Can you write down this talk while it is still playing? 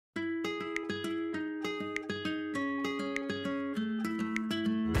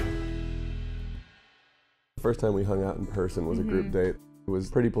First time we hung out in person was a group date. It was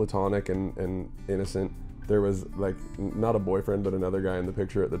pretty platonic and innocent. There was like not a boyfriend but another guy in the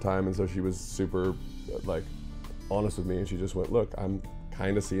picture at the time, and so she was super like honest with me, and she just went, look, I'm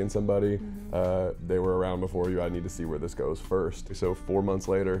kind of seeing somebody. They were around before you. I need to see where this goes first. So 4 months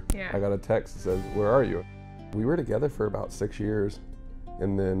later, I got a text that says, where are you? We were together for about 6 years,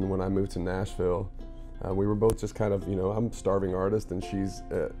 and then when I moved to Nashville, we were both just kind of, you know, I'm a starving artist and she's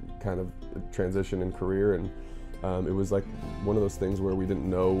kind of transition in career, and it was like one of those things where we didn't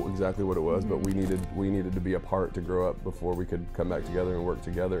know exactly what it was, but we needed to be apart to grow up before we could come back together and work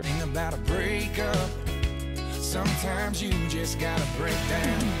together. About a breakup, sometimes you just gotta break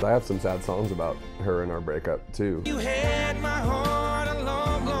down. I have some sad songs about her and our breakup too. You had my heart a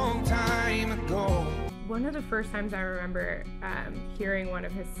long, long time ago. One of the first times I remember hearing one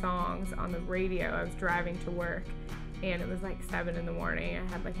of his songs on the radio, I was driving to work and it was like 7 in the morning.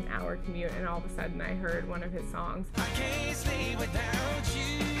 I had like an hour commute, and all of a sudden I heard one of his songs. I can't stay without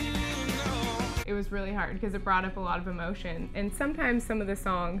you, no. It was really hard because it brought up a lot of emotion. And sometimes some of the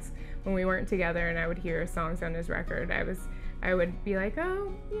songs, when we weren't together and I would hear songs on his record, I would be like,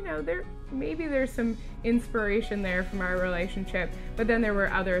 oh, you know, maybe there's some inspiration there from our relationship. But then there were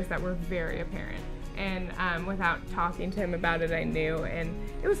others that were very apparent. And without talking to him about it, I knew, and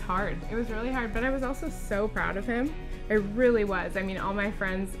it was hard. It was really hard, but I was also so proud of him. I really was. I mean, all my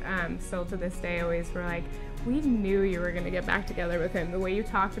friends still to this day always were like, we knew you were gonna get back together with him. The way you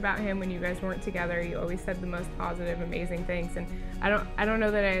talked about him when you guys weren't together, you always said the most positive, amazing things. And I don't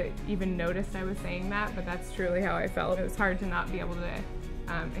know that I even noticed I was saying that, but that's truly how I felt. It was hard to not be able to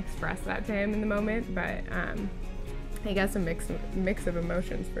express that to him in the moment, but I guess a mix of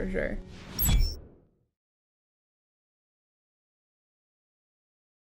emotions for sure.